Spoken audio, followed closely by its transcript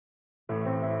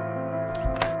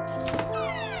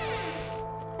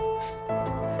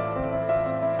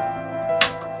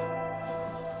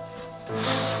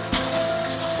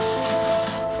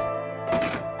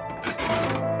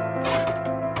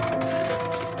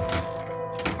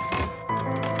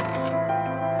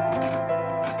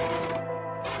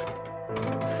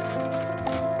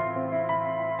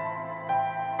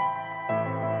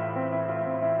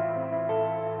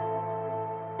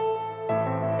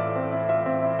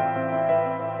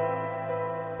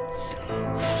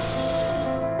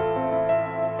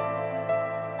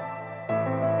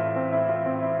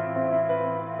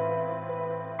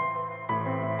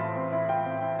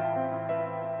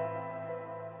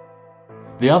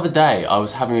The other day, I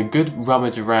was having a good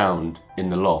rummage around in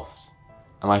the loft,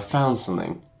 and I found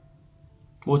something.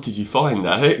 What did you find,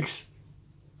 Alex?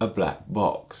 A black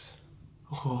box.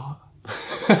 What?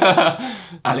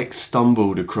 Alex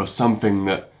stumbled across something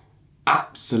that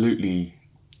absolutely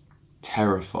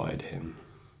terrified him.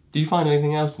 Did you find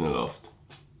anything else in the loft?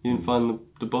 You didn't find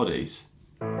the bodies?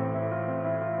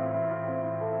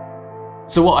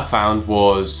 So what I found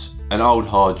was an old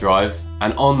hard drive,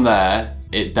 and on there,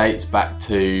 it dates back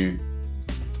to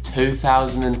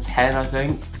 2010, I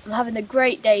think. I'm having a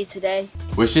great day today.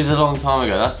 Which is a long time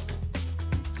ago. That's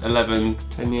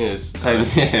 10 years. 10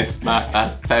 years.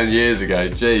 That's 10 years ago,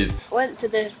 jeez. I went to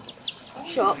the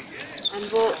shop and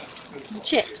bought some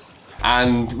chips.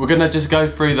 And we're gonna just go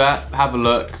through that, have a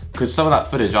look, because some of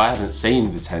that footage I haven't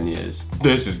seen for 10 years.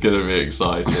 This is gonna be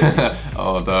exciting.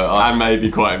 Oh no. And maybe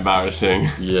quite embarrassing.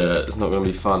 Yeah, it's not gonna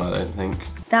be fun, I don't think.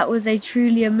 That was a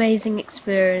truly amazing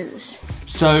experience.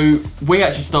 So, we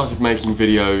actually started making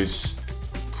videos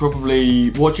probably,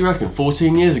 what do you reckon,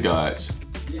 14 years ago, Alex?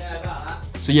 Yeah, about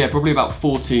that. So yeah, probably about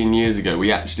 14 years ago,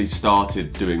 we actually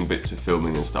started doing bits of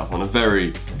filming and stuff on a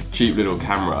very cheap little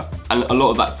camera. And a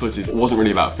lot of that footage wasn't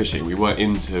really about fishing. We weren't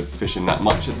into fishing that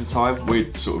much at the time.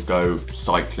 We'd sort of go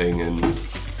cycling and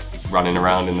running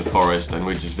around in the forest, and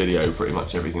we'd just video pretty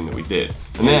much everything that we did.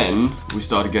 And then we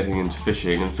started getting into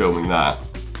fishing and filming that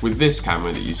with this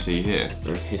camera that you see here.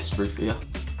 There's history for you.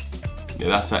 Yeah,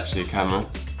 that's actually a camera.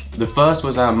 The first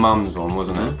was our mum's one,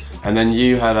 wasn't it? And then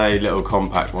you had a little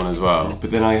compact one as well. But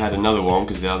then I had another one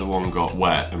because the other one got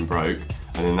wet and broke,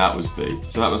 and then that was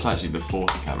so that was actually the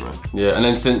fourth camera. Yeah, and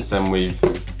then since then we've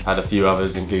had a few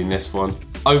others, including this one.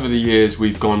 Over the years,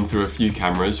 we've gone through a few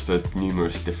cameras for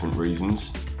numerous different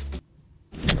reasons.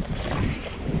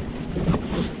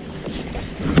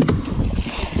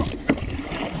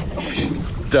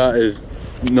 That is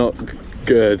not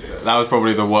good. That was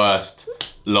probably the worst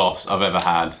loss I've ever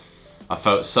had. I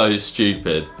felt so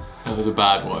stupid. That was a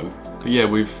bad one. But yeah,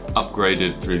 we've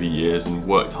upgraded through the years and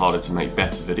worked harder to make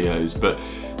better videos, but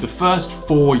the first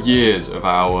 4 years of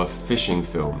our fishing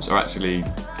films are actually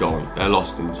gone. They're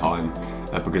lost in time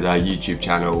because our YouTube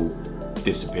channel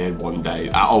disappeared one day.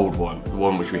 Our old one, the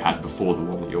one which we had before the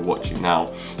one that you're watching now.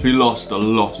 So we lost a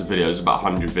lot of videos, about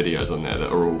 100 videos on there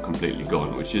that are all completely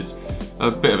gone, which is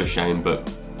a bit of a shame,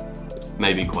 but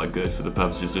maybe quite good for the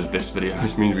purposes of this video,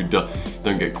 which means we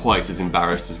don't get quite as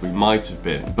embarrassed as we might have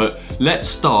been. But let's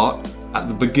start at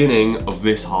the beginning of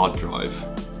this hard drive.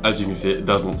 As you can see, it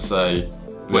doesn't say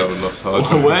the old lost hard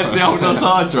drive. Where's the old lost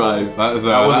hard drive? That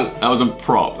was a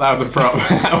prop. That was a prop.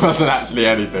 That wasn't actually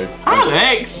anything.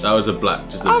 Alex! That was just a black.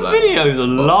 Our videos are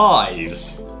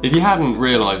lies. If you hadn't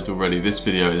realised already, this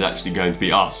video is actually going to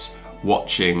be us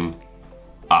watching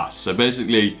us. So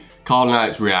basically, Carl and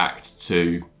Alex react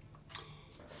to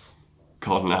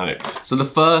Carl and Alex. So the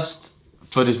first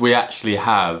footage we actually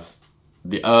have,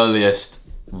 the earliest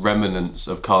remnants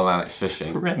of Carl and Alex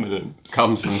fishing,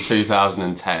 comes from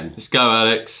 2010. Let's go,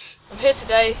 Alex. I'm here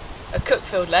today at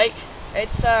Cookfield Lake.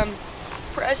 It's a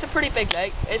pretty big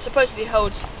lake. It supposedly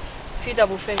holds a few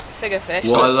double figure fish.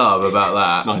 What I love about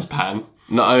that, Nice pan.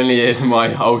 not only is my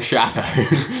whole shadow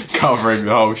covering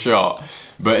the whole shot,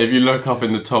 but if you look up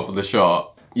in the top of the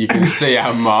shot, you can see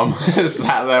our mum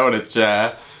sat there on a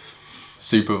chair,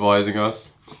 supervising us.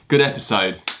 Good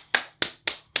episode.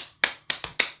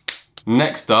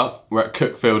 Next up, we're at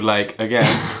Cookfield Lake again.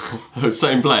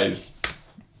 Same place.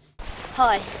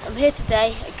 Hi, I'm here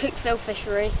today at Cookfield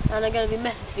Fishery and I'm going to be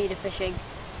method feeder fishing.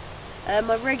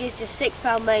 My rig is just £6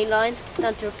 mainline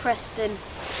down to a Preston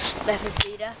method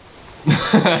feeder.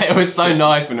 It was so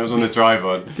nice when it was on the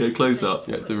tripod. Get close up.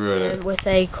 You had to ruin it. With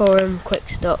a Corum quick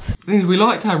stop. The thing is, we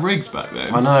liked our rigs back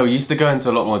then. I know, we used to go into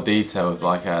a lot more detail with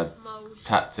like our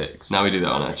tactics. Now we do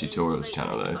that on our tutorials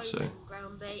channel though, so.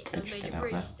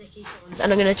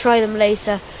 And I'm going to try them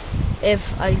later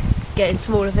if I get in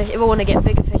smaller fish. If I want to get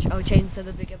bigger fish, I'll change to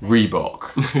the bigger fish.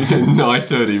 Reebok. Nice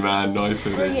hoodie, man, nice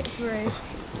hoodie. Bring it through.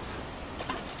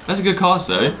 That's a good cast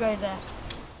though. Go there.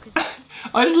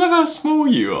 I just love how small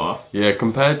you are. Yeah,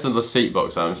 compared to the seat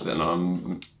box I'm sitting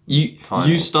on,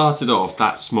 You started off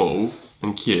that small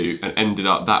and cute and ended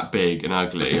up that big and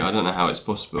ugly. I don't know how it's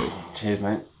possible. Cheers,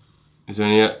 mate. Is there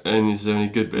any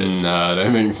good bits? No, I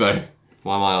don't think so.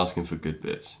 Why am I asking for good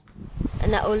bits?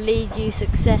 And that will lead you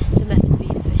success to method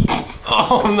feeder fishing.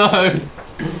 Oh no!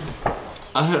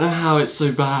 I don't know how it's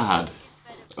so bad.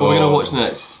 What are we gonna watch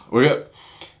next?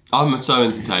 I'm so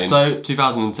entertained. So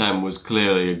 2010 was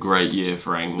clearly a great year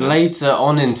for angling. Later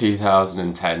on in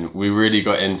 2010, we really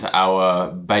got into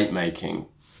our bait making.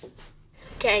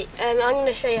 Okay, I'm going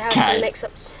to show you how to mix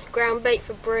up ground bait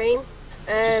for bream.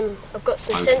 I've got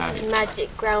some Senses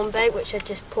Magic ground bait, which I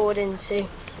just poured into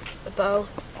a bowl.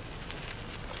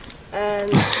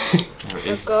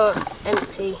 I've got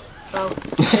empty bowl.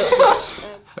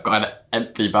 I've got an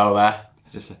empty bowl there.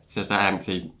 It's just an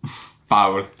empty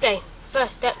bowl. Okay,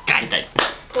 first step. Okay.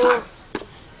 Pour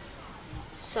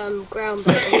some ground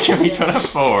bait into Can we try to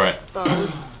pour it? bowl.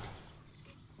 I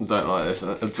don't like this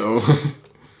at all.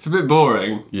 It's a bit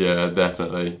boring. Yeah,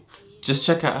 definitely. Just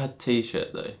check out her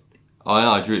t-shirt though. Oh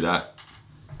yeah, I drew that.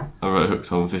 I wrote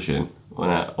hooked on fishing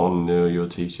on your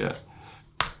t-shirt.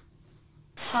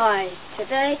 Hi,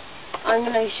 today I'm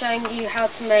going to be showing you how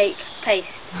to make paste.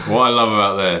 What I love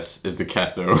about this is the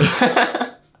kettle.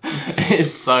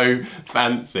 It's so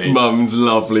fancy. Mum's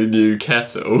lovely new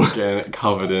kettle. Getting it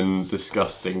covered in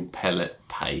disgusting pellet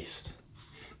paste.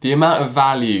 The amount of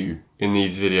value in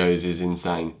these videos is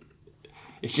insane.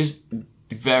 It's just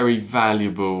very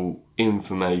valuable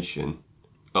information.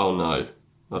 Oh no,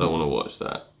 I don't want to watch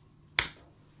that.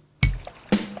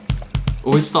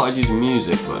 Oh, we started using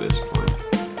music by this point.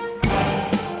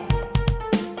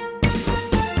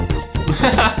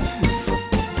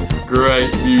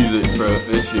 Great music for a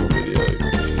fishing video.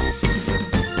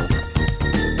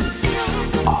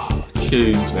 Oh,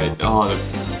 tunes, mate. Oh, the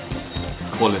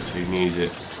quality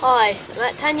music. Hi, I'm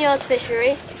at 10 Yards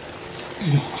Fishery,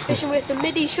 fishing with the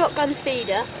MIDI shotgun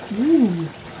feeder. And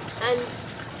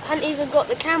I hadn't even got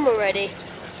the camera ready.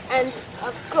 And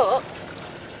I've got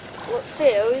what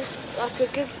feels like a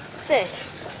good fish.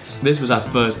 This was our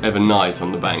first ever night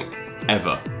on the bank.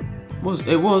 Ever. It was,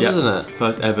 Yep. wasn't it?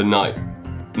 First ever night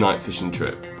fishing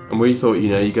trip. And we thought, you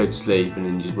know, you go to sleep and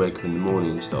then you just wake up in the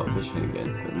morning and start fishing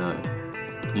again, but no.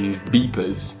 Use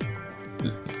beepers.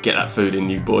 Get that food in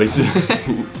you boys.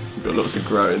 You've got lots of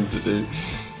growing to do.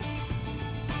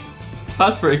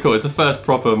 That's pretty cool. It's the first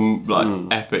proper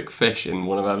epic fish in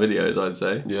one of our videos, I'd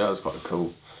say. Yeah, that was quite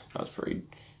cool. That was pretty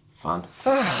fun.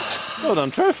 Well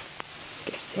done, Trev.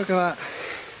 Look at that.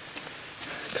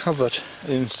 Covered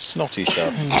in snotty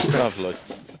stuff. Lovely.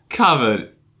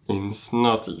 Covered in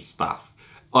snotty stuff.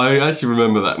 I actually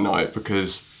remember that night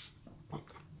because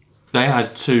they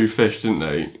had 2 fish, didn't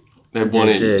they? They had one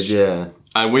each. Did, yeah.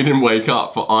 And we didn't wake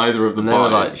up for either of the They were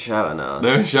bites. like shouting at us.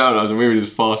 They were shouting at us and we were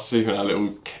just fast asleep in our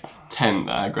little tent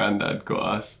that our granddad got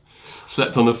us.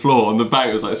 Slept on the floor on the bank.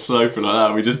 It was like sloping like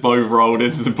that. We just both rolled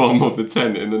into the bottom of the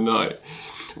tent in the night.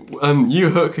 You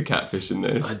hook a catfish in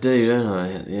this. I do, don't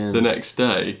I, at the end? The next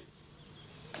day.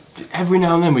 Every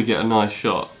now and then we get a nice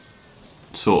shot.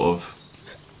 Sort of.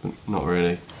 But not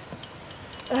really.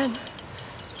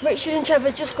 Richard and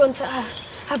Trevor just gone to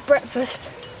have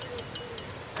breakfast.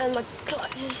 And my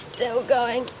clutch is still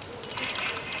going.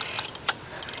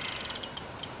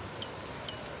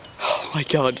 Oh my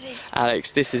god,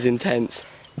 Alex, this is intense.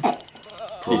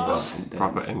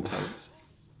 Proper intense.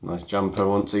 Nice jumper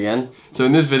once again. So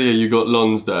in this video you got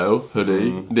Lonsdale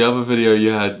hoodie. The other video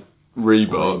you had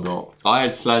Reebok. I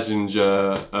had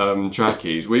Slazenger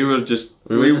trackies. We were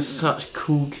such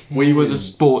cool kids. We were the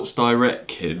Sports Direct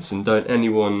kids, and don't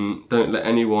let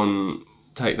anyone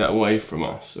take that away from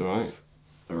us. All right.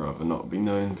 I'd rather not be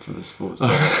known for the Sports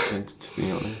Direct kids, to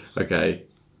be honest. Okay.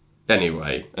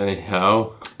 Anyway.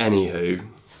 Anyhow. Anywho.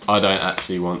 I don't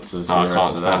actually want to see I the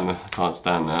rest of that. I can't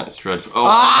stand that. It's dreadful.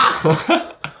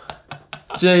 Oh.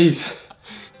 Jeez.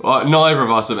 Well, neither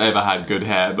of us have ever had good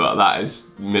hair, but that's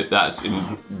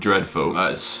dreadful.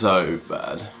 That's so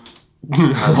bad.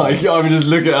 Like I'm just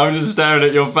staring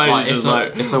at your face.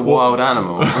 Like, it's a wild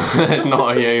animal. It's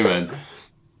not a human.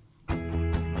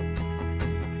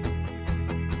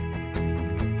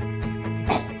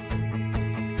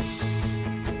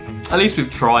 At least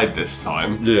we've tried this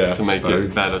time. Yeah, To make so.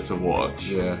 it better to watch.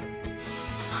 Yeah.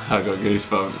 I got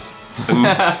goosebumps. And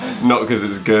not because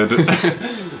it's good.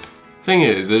 Thing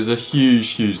is, there's a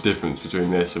huge difference between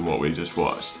this and what we just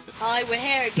watched. Hi, we're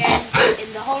here again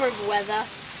in the horrible weather.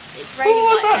 It's raining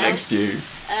What's like that hell. next to you?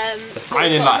 It's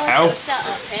raining like hell. Nice little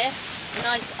setup here. A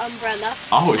nice umbrella.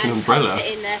 Oh, it's an and umbrella.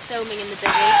 Sitting there filming in the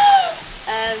bivvy.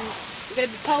 We're going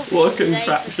to be pole fishing What a today for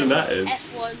contraption some that is.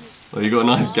 F1s. Well, you got a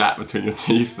nice gap between your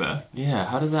teeth there. Yeah,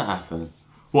 how did that happen?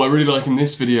 What I really like in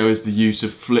this video is the use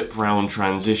of flip round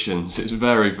transitions. It's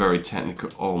very technical.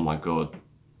 Oh my god.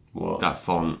 What? That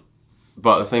font.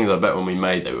 But the thing is, I bet when we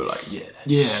made they were like, yeah,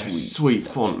 that's sweet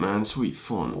font, man, sweet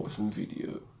font. awesome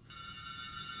video.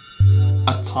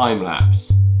 A time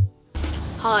lapse.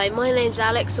 Hi, my name's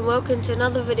Alex and welcome to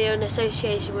another video in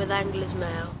association with Anglers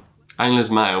Mail. Anglers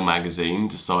Mail magazine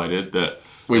decided that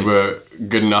We were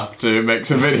good enough to make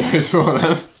some videos for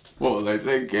them. What were they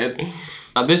thinking?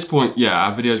 at this point, yeah,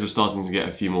 our videos were starting to get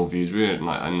a few more views. We were in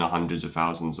like in the hundreds of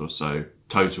thousands or so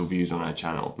total views on our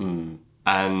channel.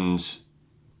 and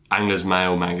Angler's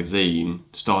Mail magazine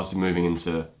started moving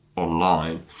into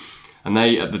online, and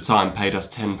they at the time paid us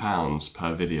 £10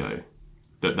 per video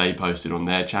that they posted on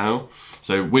their channel.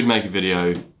 So we'd make a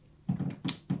video,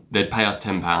 they'd pay us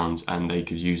 £10 and they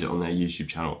could use it on their YouTube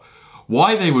channel.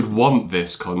 Why they would want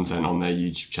this content on their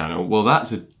YouTube channel, well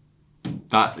that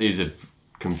is a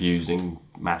confusing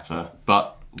matter,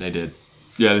 but they did.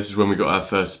 Yeah, this is when we got our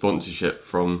first sponsorship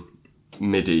from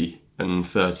MIDI and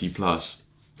 30 Plus.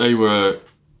 They were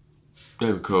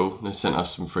cool. They sent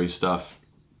us some free stuff.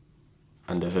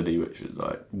 And a hoodie, which was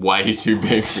like way too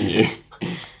big for you.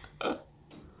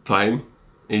 Plane,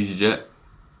 EasyJet,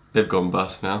 they've gone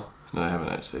bust now. No, they haven't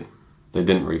actually. They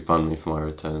didn't refund me for my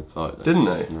return flight though. Didn't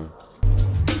they? No.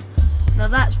 Now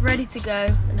that's ready to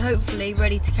go and hopefully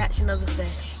ready to catch another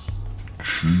fish.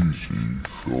 Cheesy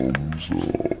thumbs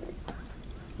up.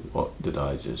 What did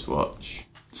I just watch?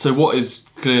 So what is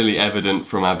clearly evident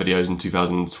from our videos in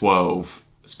 2012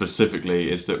 specifically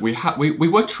is that we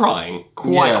were trying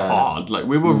quite hard. Like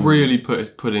we were really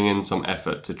putting in some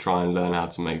effort to try and learn how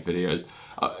to make videos.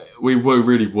 We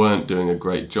really weren't doing a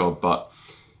great job, but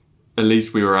at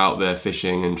least we were out there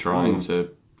fishing and trying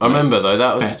to. I remember though,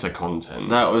 that was better content.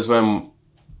 That was when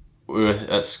we were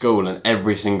at school, and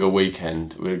every single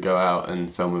weekend we would go out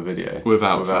and film a video.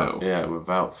 Without fail. Yeah,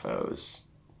 without fail. It was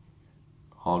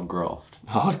hard graft.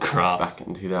 Hard graft. Back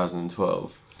in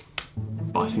 2012.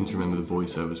 But I seem to remember the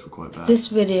voiceovers were quite bad. This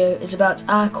video is about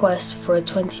our quest for a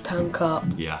 £20 carp.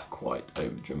 Yeah. Quite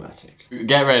over dramatic.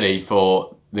 Get ready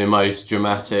for the most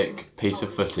dramatic piece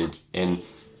of footage in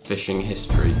fishing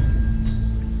history.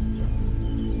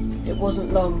 It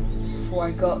wasn't long before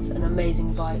I got an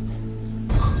amazing bite.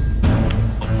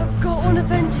 I've got one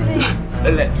eventually.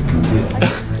 I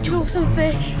just saw some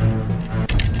fish.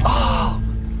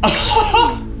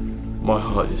 My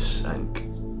heart just sank.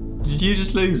 Did you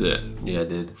just lose it? Yeah, I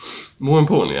did. More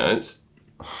importantly, Alex,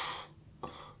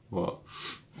 What?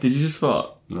 did you just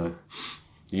fart? No.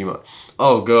 You might.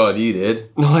 Oh god, you did.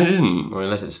 No, I didn't. Or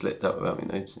unless it slipped up without me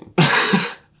noticing.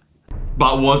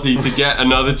 But was he to get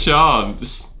another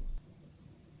chance?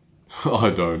 I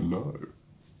don't know.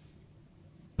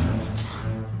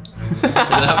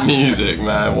 That music,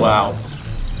 man, wow.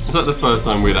 Was that the first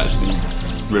time we'd actually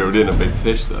reeled in a big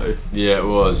fish though? Yeah, it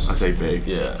was. I say big.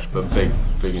 Yeah, but big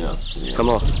enough. Yeah. Come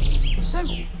on.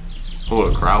 All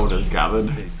the crowd has gathered.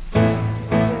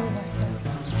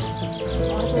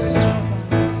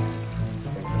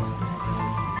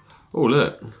 Oh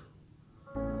look.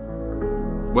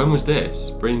 When was this?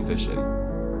 Bream fishing.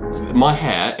 My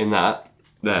hair in that,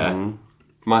 there,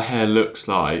 my hair looks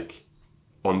like,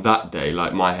 on that day,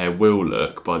 like my hair will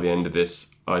look by the end of this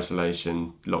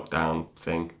isolation lockdown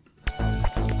thing.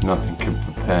 Nothing can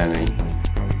prepare me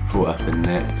for what happened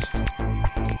next.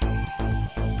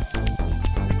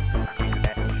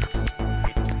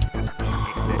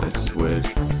 Oh, this is weird.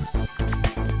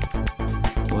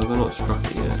 Why have I not struck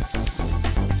it yet?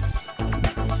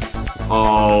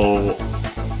 Oh,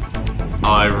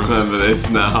 I remember this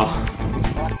now.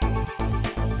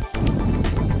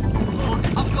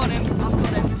 I've got him.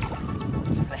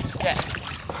 Let's get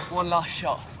one last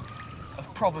shot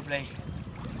of probably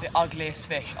the ugliest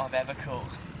fish I've ever caught.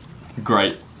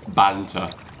 Great banter.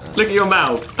 Look at your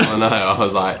mouth. I know, I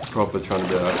was like proper trying to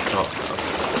do a shot.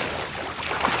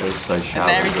 It was so shallow.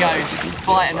 There he goes, to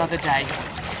fight another day.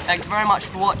 Thanks very much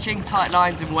for watching Tight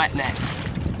Lines and Wet Nets.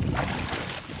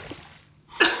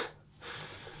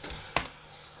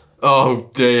 Oh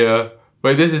dear.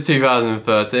 Wait, this is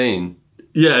 2013.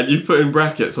 Yeah, and you've put in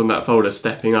brackets on that folder,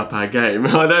 stepping up our game.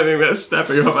 I don't think that's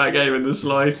stepping up our game in the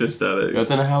slightest, Alex. I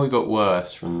don't know how we got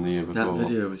worse from the year before. That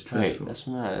video was dreadful. Wait, that's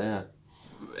mad, yeah.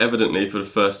 Evidently, for the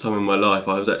first time in my life,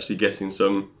 I was actually getting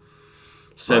some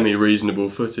semi-reasonable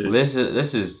footage.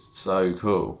 This is so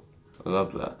cool. I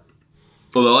love that.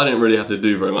 Although I didn't really have to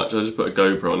do very much. I just put a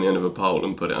GoPro on the end of a pole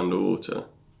and put it underwater.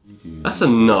 That's a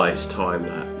nice time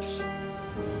lapse.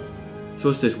 So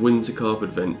what's this? Winter Carp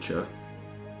Adventure.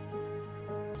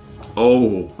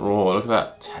 Oh! Oh, look at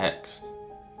that text.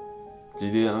 Did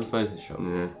you do that on Photoshop?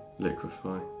 Yeah,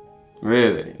 liquefy.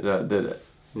 Really? That did it?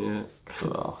 Yeah.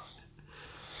 Class.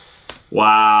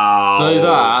 Wow! So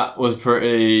that was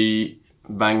pretty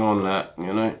bang on that,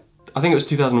 you know? I think it was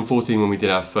 2014 when we did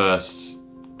our first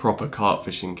proper carp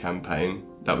fishing campaign.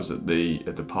 That was at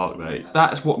the park lake.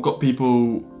 That's what got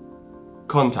people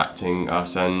contacting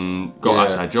us and got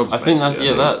us our jobs. I think that's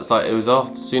that's like it was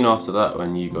soon after that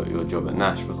when you got your job at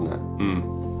Nash, wasn't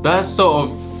it? That's sort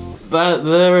of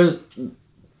there is.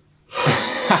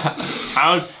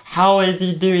 how did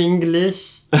you do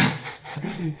English?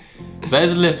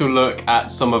 There's a little look at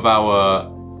some of our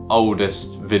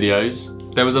oldest videos.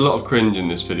 There was a lot of cringe in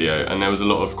this video, and there was a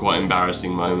lot of quite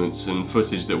embarrassing moments and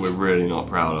footage that we're really not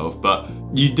proud of. But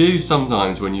you do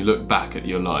sometimes, when you look back at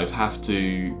your life, have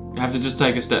to just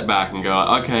take a step back and go,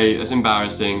 okay, that's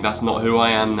embarrassing. That's not who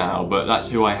I am now, but that's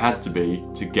who I had to be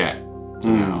to get to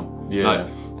now. Yeah. Like,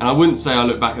 and I wouldn't say I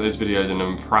look back at those videos and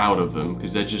I'm proud of them,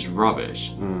 because they're just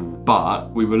rubbish.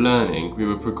 But we were learning, we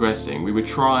were progressing, we were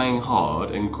trying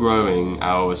hard and growing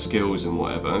our skills and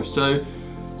whatever. So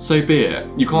be it.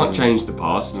 You can't change the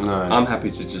past. No. I'm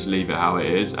happy to just leave it how it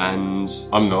is, and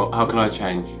I'm not. How can I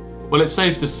change? well, it's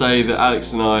safe to say that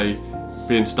Alex and I,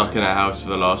 being stuck in our house for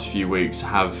the last few weeks,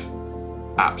 have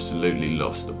absolutely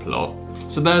lost the plot.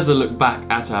 So there's a look back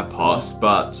at our past,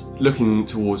 but looking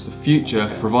towards the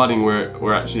future, providing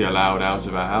we're actually allowed out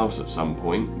of our house at some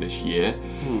point this year,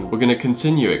 we're going to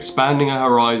continue expanding our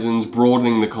horizons,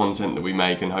 broadening the content that we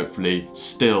make, and hopefully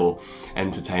still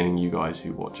entertaining you guys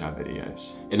who watch our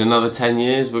videos. In another 10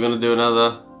 years, we're going to do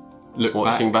another Look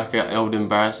watching back at old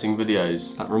embarrassing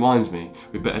videos. That reminds me,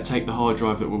 we better take the hard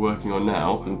drive that we're working on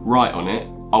now and write on it,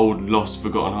 old lost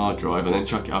forgotten hard drive, and then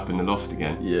chuck it up in the loft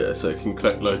again. Yeah, so it can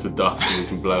collect loads of dust and we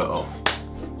can blow it off.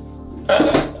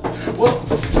 What?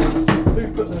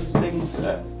 Who put those things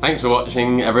there? Thanks for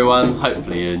watching, everyone.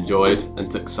 Hopefully you enjoyed and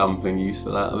took something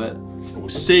useful out of it. We'll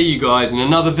see you guys in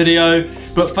another video,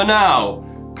 but for now,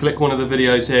 click one of the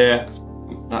videos here,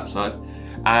 that side,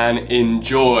 and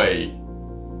enjoy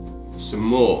some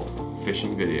more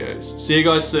fishing videos. See you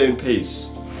guys soon, peace.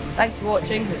 Thanks for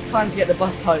watching. It's time to get the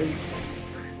bus home.